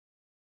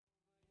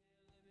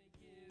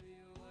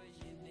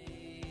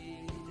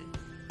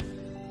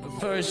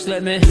First,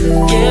 let me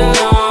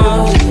get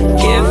lost,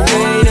 get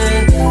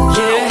faded,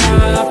 get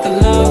high off the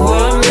love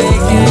we're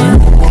making.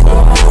 Go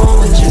home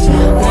with you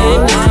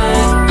late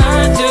night.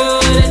 I do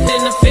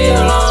anything to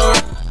feel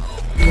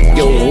alright.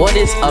 Yo, what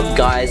is up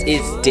guys,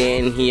 it's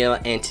Dan here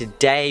and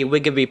today we're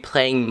gonna be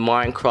playing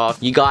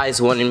Minecraft. You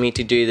guys wanted me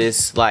to do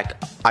this, like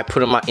I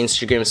put on my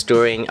Instagram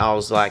story and I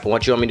was like,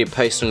 what do you want me to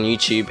post on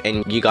YouTube?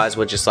 And you guys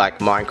were just like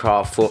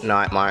Minecraft,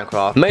 Fortnite,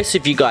 Minecraft. Most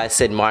of you guys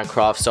said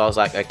Minecraft, so I was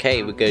like,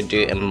 okay, we're gonna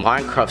do a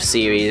Minecraft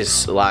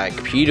series like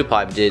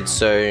PewDiePie did,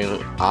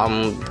 so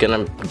I'm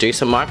gonna do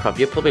some Minecraft.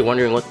 You're probably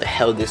wondering what the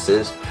hell this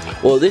is.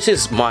 Well, this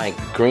is my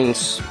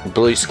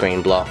blue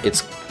screen block.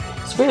 It's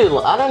really,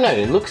 I don't know,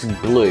 it looks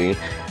blue,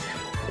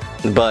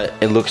 but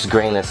it looks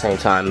green at the same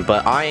time,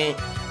 but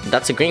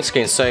that's a green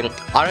screen, so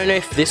I don't know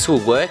if this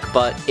will work.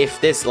 But if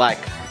there's like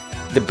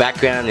the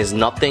background is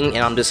nothing and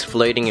I'm just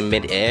floating in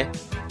mid-air,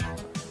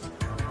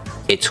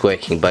 it's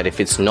working. But if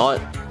it's not,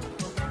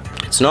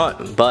 it's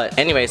not. But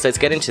anyways, let's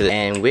get into it,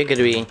 and we're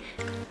gonna be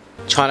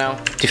trying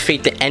to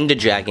defeat the Ender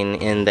Dragon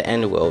in the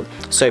Ender world.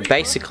 So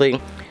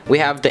basically we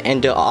have the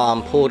Ender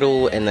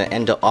portal and the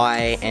Ender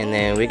Eye, and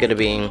then we're gonna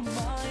be,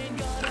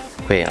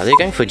 wait, are they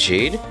going for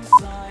Jude?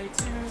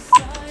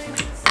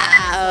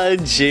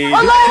 Jude.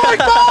 Oh my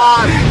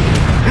god!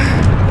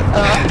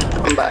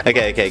 I'm back.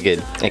 Okay,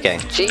 good. Okay.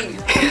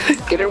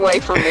 Jeez, get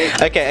away from me.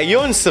 Okay, are you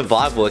on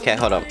survival? Okay,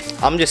 hold on.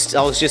 I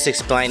was just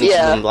explaining to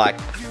them like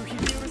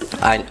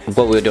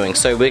what we're doing.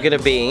 So we're gonna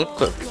be,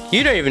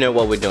 you don't even know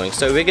what we're doing.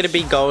 So we're gonna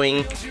be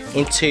going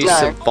into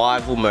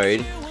survival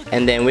mode,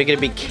 and then we're gonna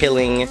be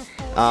killing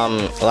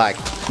like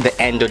the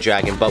Ender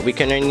Dragon. But we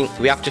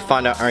have to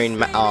find our own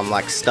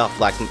like stuff,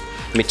 like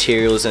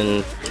materials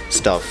and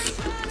stuff.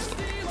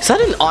 Is that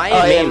an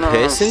Iron Man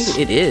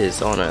person? It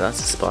is. Oh no, that's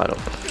a spider.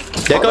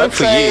 They're going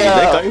for you.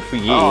 They're going for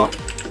you. Oh,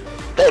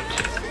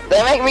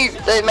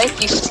 they make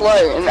you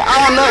slow. And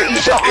oh no, you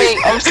shot me.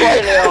 I'm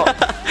slow now.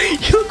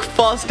 You look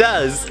fast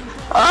as.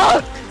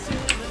 Oh,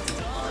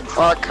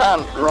 I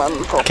can't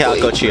run properly. Okay, I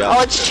got you.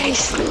 Oh, it's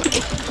chasing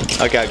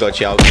me. Okay, I got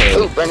you. Okay.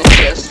 Ooh, burn it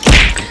chest.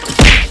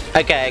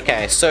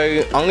 Okay.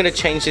 So I'm gonna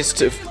change this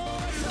to.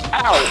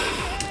 Ow.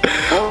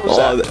 What was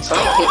that?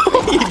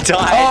 You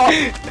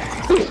died.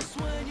 Oh.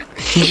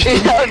 You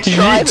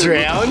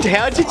drowned?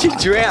 How did you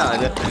drown?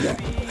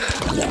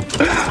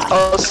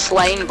 I was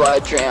slain by a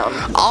drown.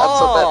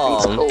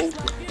 Oh. That's what that thing's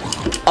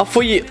called. I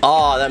thought you.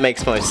 Oh, that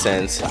makes most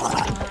sense.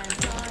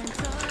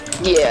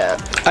 Yeah.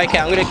 Okay,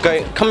 I'm gonna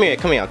go. Come here.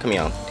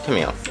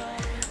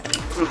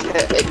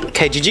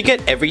 Okay, did you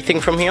get everything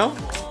from here?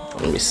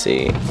 Let me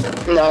see.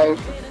 No.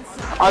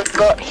 I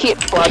got hit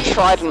by a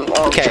trident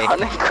while trying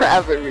to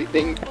grab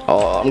everything.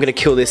 Oh, I'm gonna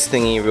kill this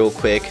thingy real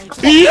quick.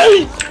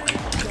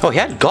 Oh, he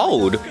had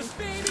gold.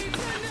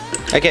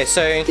 Okay,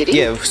 so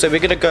yeah, so we're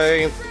gonna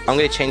go. I'm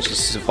gonna change this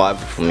to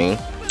survival for me.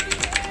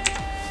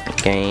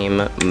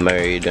 Game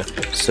mode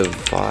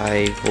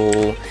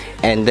survival,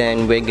 and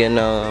then we're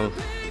gonna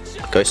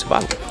go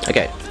survival.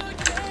 Okay,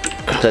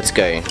 let's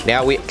go.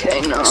 Now we.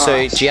 Okay, nice.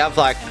 So do you have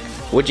like?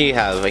 What do you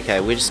have? Okay,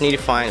 we just need to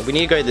find. We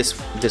need to go this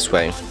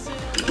way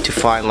to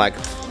find like.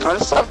 I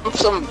just have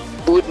some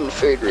wood and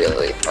food,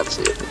 really. That's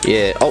it.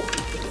 Yeah. Oh.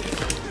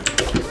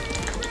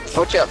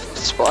 Watch out for the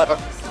spider.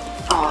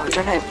 Oh,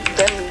 don't have.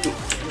 Then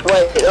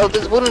wait. Oh,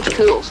 there's wooden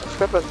tools. I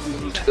forgot about the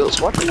wooden tools.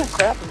 Why didn't I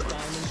grab them?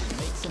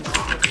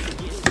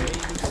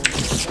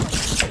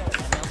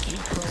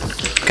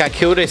 Okay, I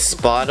killed a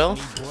spider.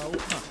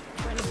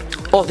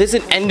 Oh, there's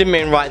an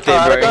Enderman right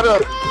there, bro.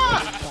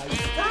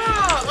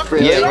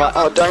 Really? Yeah, right.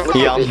 Oh, don't look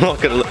yeah, at I'm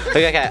not gonna look.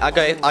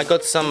 Okay, I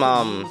got some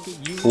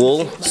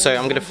wool, so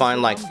I'm gonna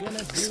find like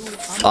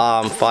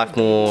 5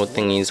 more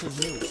thingies.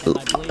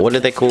 What are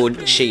they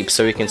called? Sheep,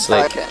 so we can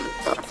sleep. Okay.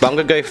 But I'm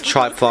gonna go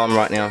try farm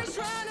right now.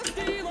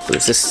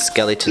 There's this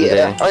skeleton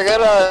there. I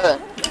got a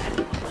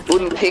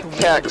wooden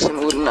pickaxe and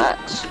wooden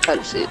axe.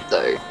 That's it,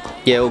 though.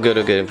 Yeah, all good,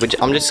 all good.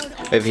 I'm just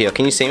over here.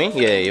 Can you see me?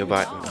 Yeah, you're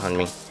right behind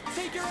me.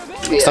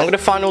 Yeah. So I'm gonna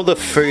find all the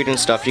food and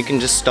stuff. You can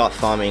just start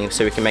farming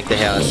so we can make the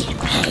house.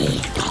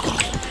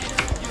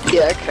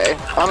 Yeah, okay.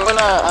 I'm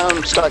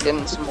gonna start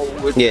getting some more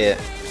wood. Yeah.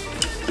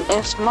 And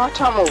it's night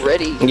time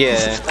already.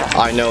 Yeah,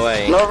 I know,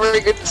 eh? Not a very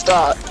good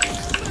start.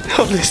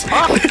 Oh,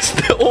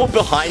 they're all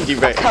behind you,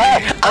 bro. I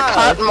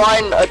can't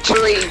mine a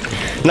tree.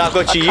 No, I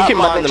got you. You can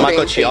mine them. I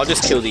got you. I'll pieces.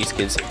 just kill these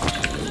kids.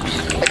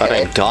 If I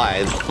Okay. don't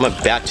die, I'm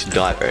about to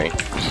die, bro.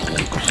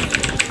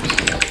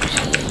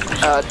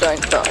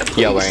 Don't die, please.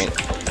 Yeah, I won't.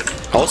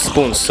 I'll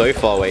spawn so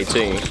far away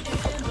too.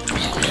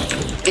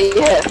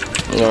 Yeah.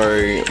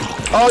 No.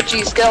 Oh,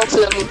 gee,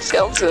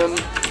 skeleton.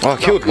 Oh, I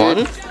killed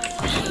one.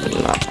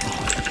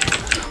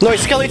 No,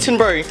 skeleton,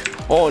 bro.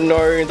 Oh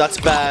no, that's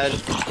bad.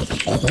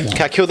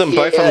 Can I kill them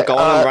both? I'm going.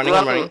 I'm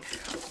running.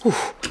 Whew.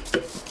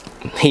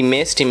 He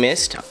missed.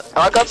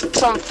 I got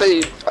some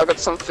food.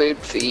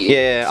 For you.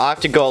 Yeah, I have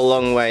to go a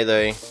long way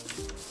though.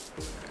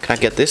 Can I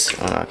get this?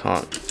 Oh no, I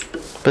can't.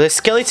 But there's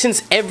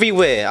skeletons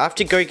everywhere. I have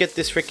to go get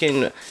this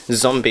freaking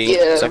zombie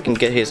so I can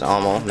get his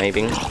armor,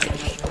 maybe.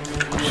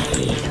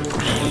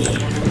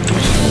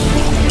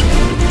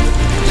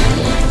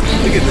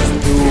 look at this.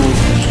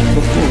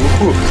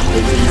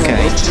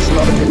 Okay. This is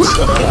not a good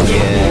start.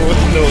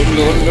 Yeah. No.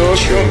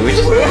 Jude.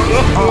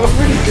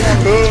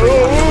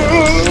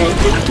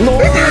 No! I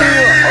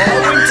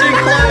went too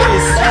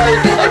close! I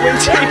went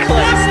too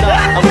close! No,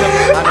 I'm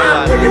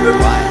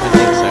right, I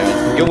think so.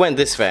 You went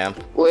this way.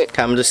 Wait.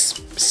 Okay, I'm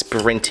just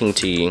sprinting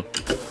to you.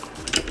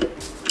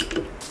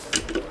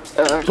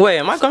 Wait,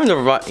 am I going the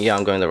right? Yeah,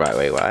 I'm going the right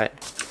way, right?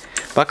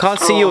 But I can't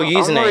see your I'm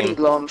already username.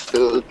 low on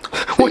food.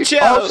 Watch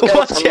out!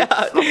 Watch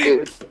out! Not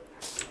good.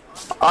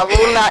 I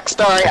will not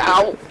start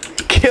out.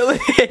 Kill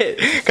it!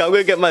 Okay, I'm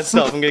gonna get my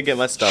stuff. I'm gonna get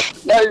my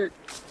stuff. No.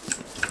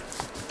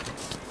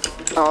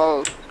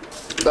 Oh,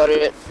 got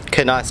it.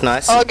 Okay, nice.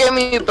 Oh, give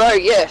me a bow,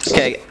 yes.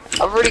 Okay.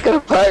 I've already got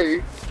a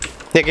bow.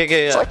 Yeah.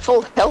 It's like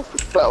full health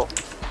as well.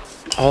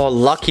 Oh,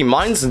 lucky.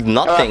 Mine's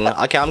nothing.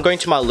 Okay, I'm going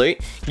to my loot.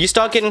 You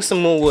start getting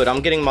some more wood.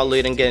 I'm getting my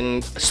loot and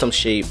getting some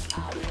sheep.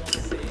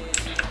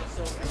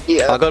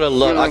 Yeah. I got a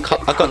lot. I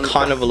got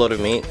kind of a lot of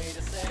meat.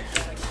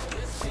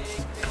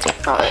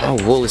 Oh,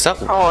 wool, is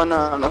that? Oh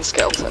no, not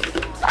skeleton.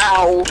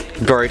 Ow.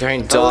 Bro,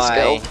 don't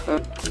die.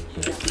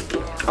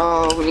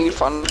 Oh, we need to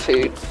find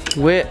food.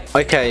 Where?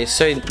 Okay,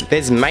 so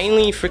there's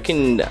mainly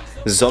freaking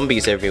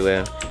zombies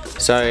everywhere.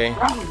 So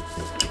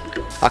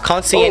I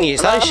can't see any.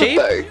 Is that a sheep?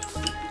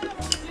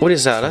 What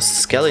is that? That's a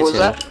skeleton. What was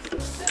that?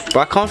 But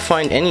I can't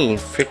find any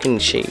freaking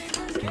sheep.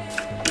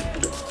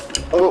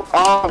 Well,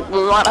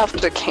 we might have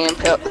to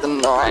camp out the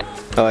night.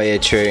 Oh yeah,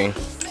 true.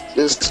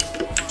 Just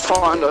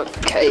find a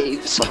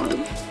cave,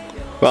 something.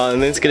 Well,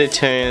 and then it's gonna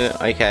turn.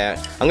 Okay,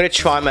 I'm gonna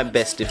try my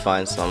best to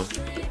find some.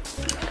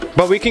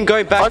 But we can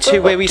go back to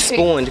where we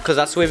spawned, because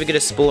that's where we're gonna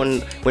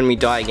spawn when we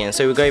die again.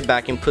 So we'll go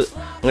back and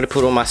I'm gonna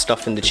put all my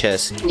stuff in the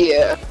chest.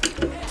 Yeah.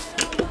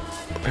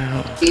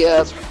 Yeah,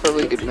 that's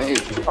probably a good move.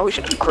 Oh, we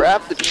should have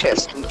grabbed the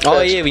chest in the Oh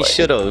first yeah, we place.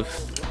 should have.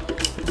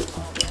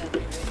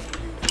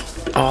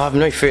 Oh, I have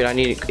no food. I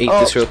need to eat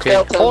this real quick.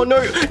 skeleton. Oh no,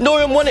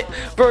 I'm on it,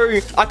 bro.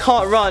 I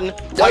can't run.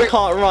 I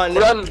can't run.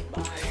 Run!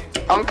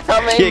 I'm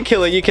coming! Yeah,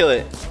 kill it. You kill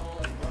it.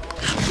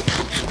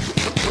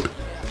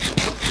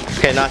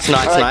 Okay, nice.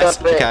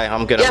 Okay,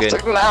 I'm good. I'm Yes,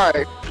 good. an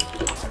arrow.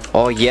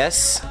 Oh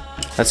yes,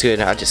 that's good.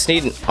 I just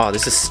need. Oh,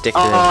 this is stick.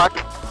 Oh,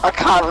 I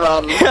can't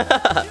run.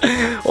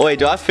 Oh wait,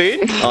 do I have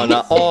food? Oh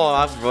no. Oh,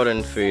 I have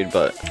rotten food,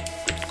 but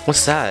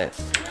what's that?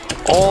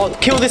 Oh,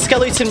 kill this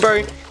skeleton,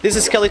 bro. There's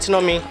a skeleton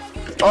on me.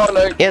 Oh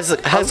no. It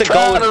has a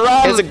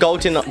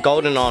golden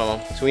armor,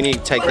 so we need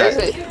to take Where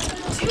that. is it?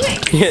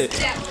 Yeah.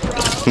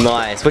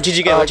 Nice. What did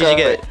you get? What did you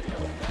get?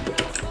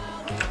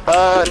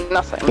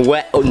 Nothing.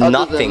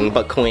 Nothing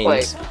but coins.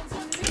 Wait.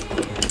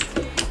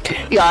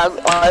 Yeah,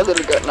 I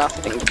literally got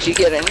nothing. Did you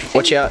get anything?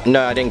 Watch out.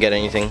 No, I didn't get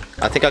anything.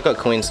 I think I got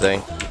coins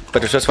though.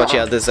 But just watch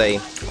out, there's a...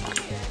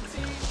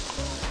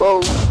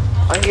 Whoa,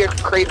 I hear a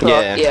creeper.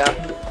 Yeah.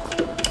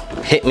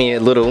 Hit me a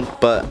little,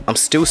 but I'm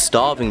still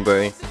starving,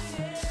 bro.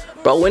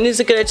 Bro, when is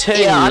it gonna turn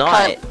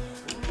night?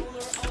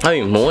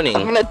 Oh, morning.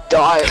 I'm gonna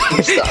die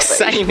from starving.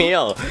 Same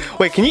here.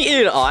 Wait, can you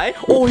eat an eye?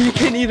 Oh, you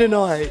can eat an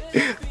eye.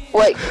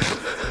 Wait.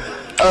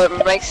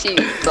 It makes you,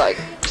 like,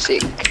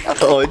 sick.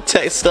 Oh,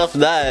 stuff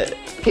that.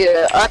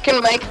 Here, I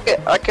can make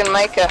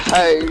a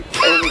hoe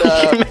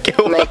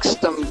and make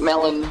some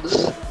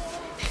melons.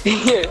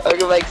 I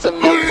can make some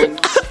melons.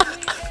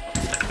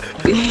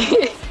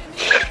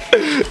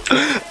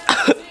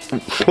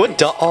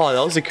 What? Oh,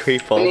 that was a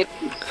creeper.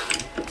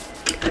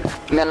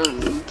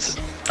 Melons.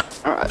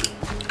 Alright.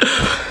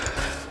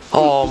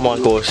 Oh my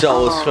gosh, that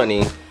was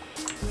funny.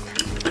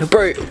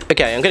 Bro,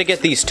 okay, I'm gonna get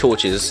these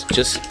torches.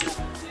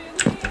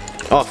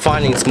 Oh,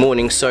 finding it's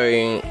morning,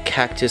 so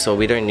cactus,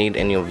 we don't need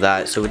any of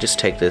that, so we'll just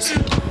take this.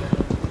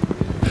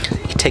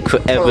 It take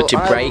forever to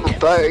break.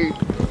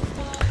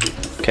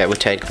 Okay, we'll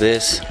take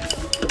this.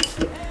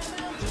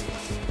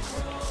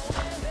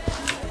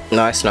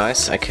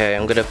 Nice. Okay,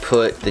 I'm gonna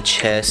put the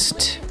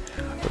chest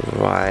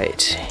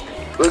right.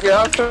 We're gonna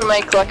have to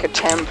make like a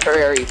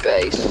temporary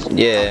base.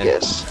 Yeah.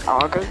 Yes.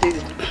 I'll go do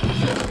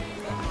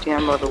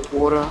down by the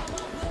water.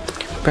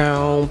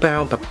 Bow.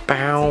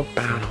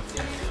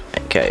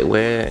 Okay,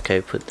 okay,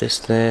 put this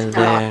there.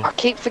 I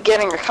keep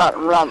forgetting I can't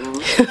run.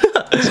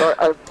 So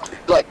I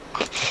like.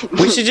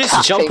 We should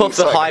just jump off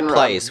the high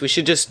place. We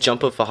should just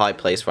jump off a high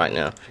place right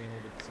now.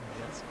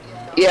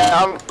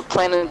 Yeah, I'm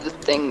planning the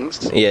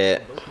things.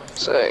 Yeah.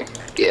 So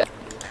yeah.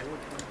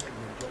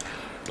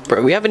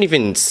 Bro, we need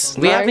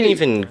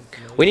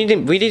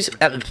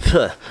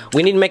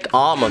to make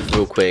armor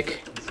real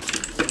quick.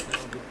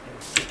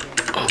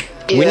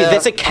 Yeah,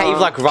 there's a cave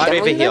like right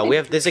over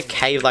here. There's a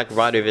cave like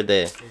right over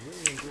there.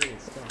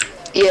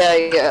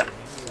 Yeah,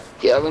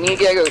 we need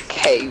to go to a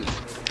cave.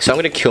 So I'm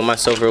gonna kill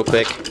myself real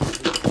quick.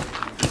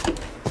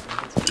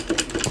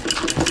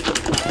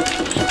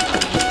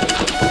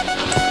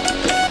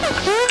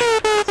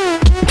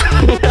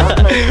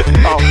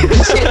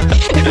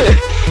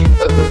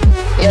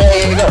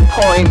 Yeah, you got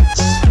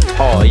points.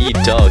 Oh, you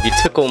dog. You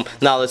took all...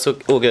 Nah, that's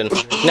all good.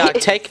 Now,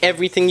 take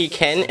everything you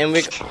can and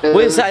we...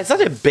 What is that? Is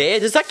that a bear?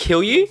 Does that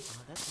kill you?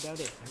 That's about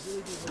it.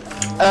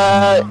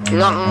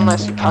 Not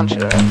unless you punch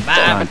it. I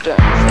don't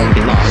think.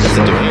 No, it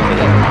doesn't do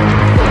anything.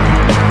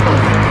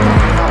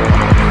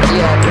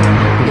 Yeah.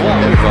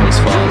 Whoa, it runs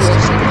fast.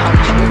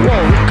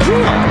 Whoa,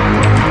 come on.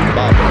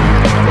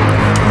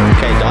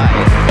 Okay, die.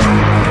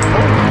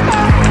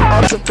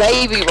 Oh, it's a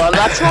baby one.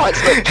 That's why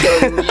it's not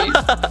killing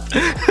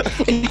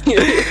you.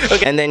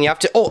 Okay, and then you have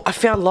to. Oh, I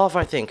found lava,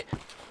 I think.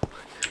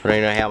 I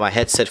don't know how my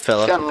headset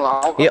fell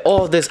off. Yeah,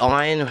 oh, there's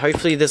iron.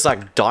 Hopefully there's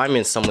like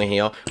diamonds somewhere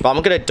here. But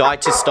I'm gonna die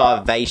to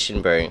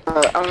starvation, bro.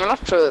 I'm gonna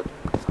have to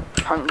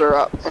hunger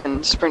up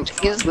and sprint.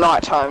 It's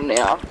nighttime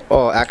now.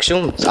 Oh,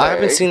 actually, So, I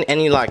haven't seen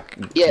any like...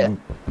 Yeah.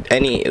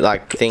 Any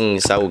like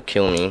things that will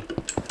kill me.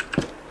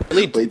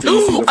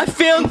 I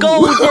found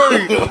gold,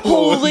 bro!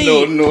 Holy!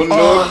 No.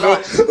 Oh,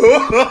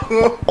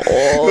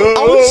 I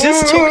was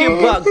just talking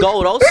about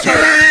gold. I was trying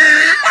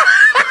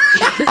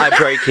I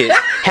broke it.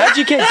 How'd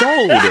you get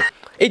gold?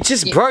 It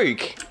just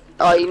broke.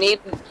 Oh, you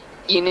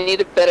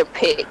need a better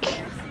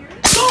pick.